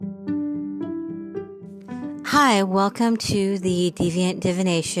Hi, welcome to the Deviant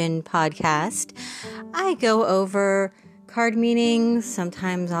Divination podcast. I go over card meanings.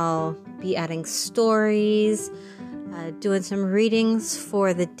 Sometimes I'll be adding stories, doing some readings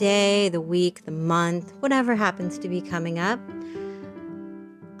for the day, the week, the month, whatever happens to be coming up.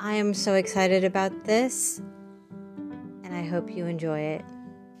 I am so excited about this, and I hope you enjoy it.